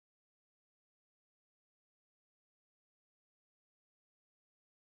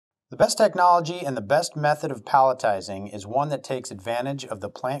The best technology and the best method of palletizing is one that takes advantage of the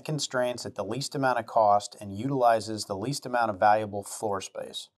plant constraints at the least amount of cost and utilizes the least amount of valuable floor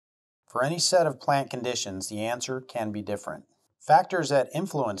space. For any set of plant conditions, the answer can be different. Factors that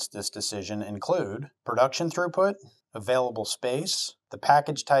influence this decision include production throughput, available space, the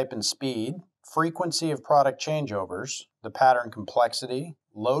package type and speed, frequency of product changeovers, the pattern complexity,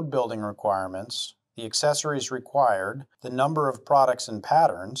 load building requirements, the accessories required, the number of products and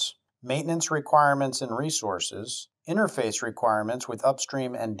patterns, maintenance requirements and resources, interface requirements with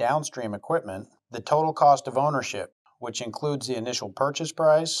upstream and downstream equipment, the total cost of ownership, which includes the initial purchase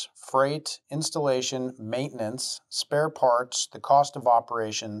price, freight, installation, maintenance, spare parts, the cost of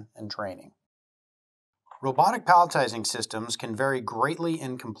operation, and training. Robotic palletizing systems can vary greatly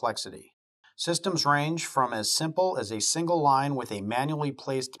in complexity. Systems range from as simple as a single line with a manually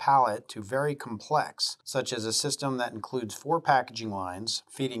placed pallet to very complex, such as a system that includes 4 packaging lines,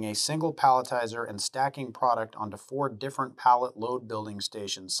 feeding a single palletizer and stacking product onto 4 different pallet load building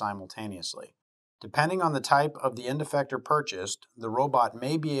stations simultaneously. Depending on the type of the end effector purchased, the robot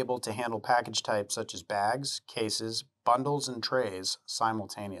may be able to handle package types such as bags, cases, bundles, and trays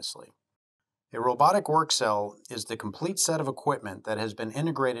simultaneously. A robotic work cell is the complete set of equipment that has been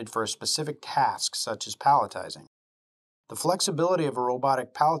integrated for a specific task, such as palletizing. The flexibility of a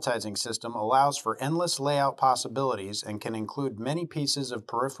robotic palletizing system allows for endless layout possibilities and can include many pieces of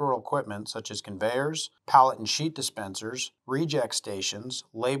peripheral equipment such as conveyors, pallet and sheet dispensers, reject stations,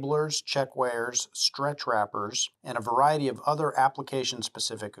 labelers, check weighers, stretch wrappers, and a variety of other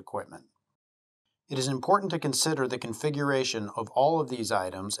application-specific equipment. It is important to consider the configuration of all of these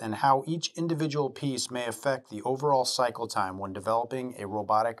items and how each individual piece may affect the overall cycle time when developing a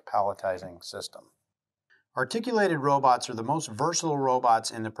robotic palletizing system. Articulated robots are the most versatile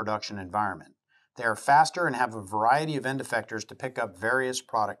robots in the production environment. They are faster and have a variety of end effectors to pick up various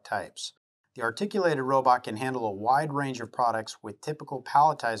product types. The articulated robot can handle a wide range of products with typical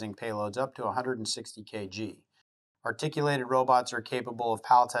palletizing payloads up to 160 kg. Articulated robots are capable of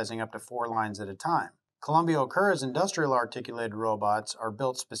palletizing up to 4 lines at a time. Columbia Okura's industrial articulated robots are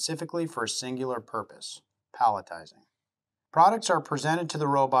built specifically for a singular purpose: palletizing. Products are presented to the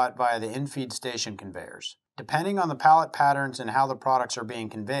robot via the in-feed station conveyors. Depending on the pallet patterns and how the products are being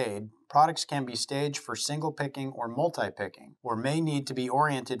conveyed, products can be staged for single picking or multi-picking, or may need to be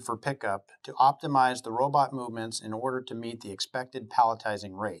oriented for pickup to optimize the robot movements in order to meet the expected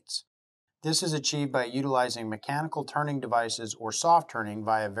palletizing rates. This is achieved by utilizing mechanical turning devices or soft turning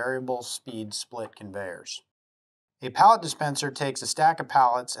via variable speed split conveyors. A pallet dispenser takes a stack of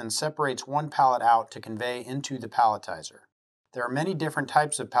pallets and separates one pallet out to convey into the palletizer. There are many different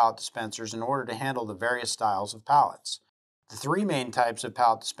types of pallet dispensers in order to handle the various styles of pallets. The 3 main types of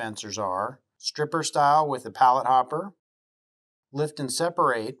pallet dispensers are stripper style with a pallet hopper, lift and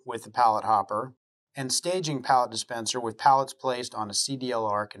separate with a pallet hopper, and staging pallet dispenser with pallets placed on a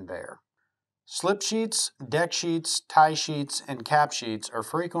CDLR conveyor. Slip sheets, deck sheets, tie sheets, and cap sheets are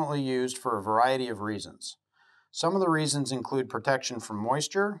frequently used for a variety of reasons. Some of the reasons include protection from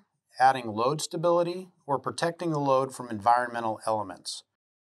moisture, adding load stability, or protecting the load from environmental elements.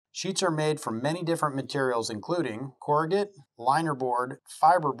 Sheets are made from many different materials including corrugate, linerboard,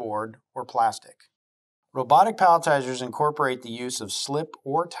 fiberboard, or plastic. Robotic palletizers incorporate the use of slip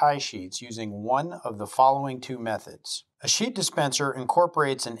or tie sheets using one of the following 2 methods. A sheet dispenser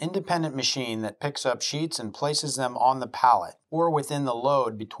incorporates an independent machine that picks up sheets and places them on the pallet or within the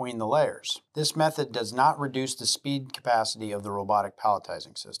load between the layers. This method does not reduce the speed capacity of the robotic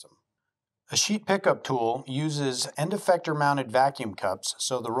palletizing system. A sheet pickup tool uses end effector mounted vacuum cups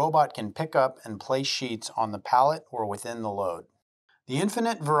so the robot can pick up and place sheets on the pallet or within the load. The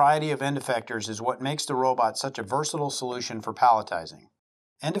infinite variety of end effectors is what makes the robot such a versatile solution for palletizing.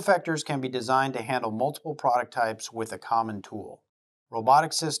 End effectors can be designed to handle multiple product types with a common tool.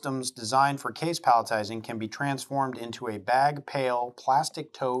 Robotic systems designed for case palletizing can be transformed into a bag, pail,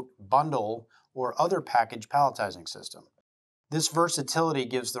 plastic tote, bundle, or other package palletizing system. This versatility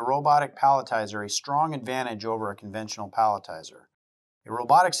gives the robotic palletizer a strong advantage over a conventional palletizer. A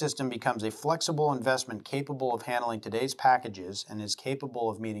robotic system becomes a flexible investment capable of handling today's packages and is capable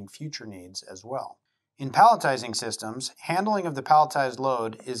of meeting future needs as well. In palletizing systems, handling of the palletized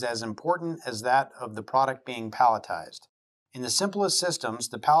load is as important as that of the product being palletized. In the simplest systems,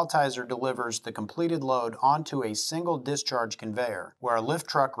 the palletizer delivers the completed load onto a single discharge conveyor, where a lift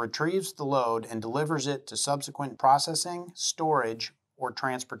truck retrieves the load and delivers it to subsequent processing, storage, or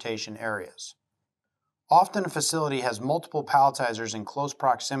transportation areas. Often a facility has multiple palletizers in close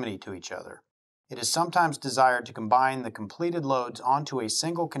proximity to each other. It is sometimes desired to combine the completed loads onto a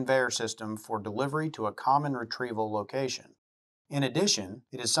single conveyor system for delivery to a common retrieval location. In addition,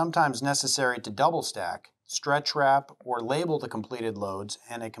 it is sometimes necessary to double stack, stretch wrap, or label the completed loads,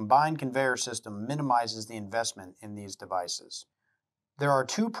 and a combined conveyor system minimizes the investment in these devices. There are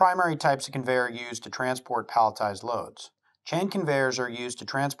two primary types of conveyor used to transport palletized loads. Chain conveyors are used to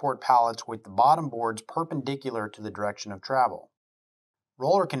transport pallets with the bottom boards perpendicular to the direction of travel.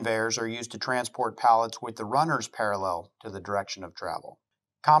 Roller conveyors are used to transport pallets with the runners parallel to the direction of travel.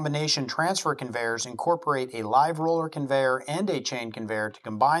 Combination transfer conveyors incorporate a live roller conveyor and a chain conveyor to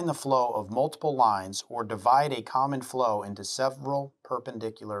combine the flow of multiple lines or divide a common flow into several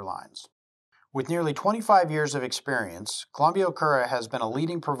perpendicular lines. With nearly 25 years of experience, Okura has been a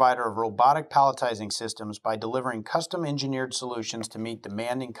leading provider of robotic palletizing systems by delivering custom-engineered solutions to meet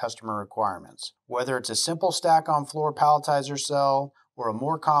demanding customer requirements. Whether it's a simple stack-on-floor palletizer cell or a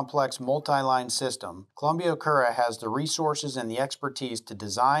more complex multi-line system, Okura has the resources and the expertise to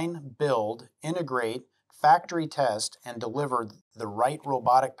design, build, integrate, factory test, and deliver the right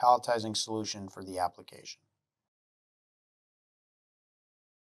robotic palletizing solution for the application.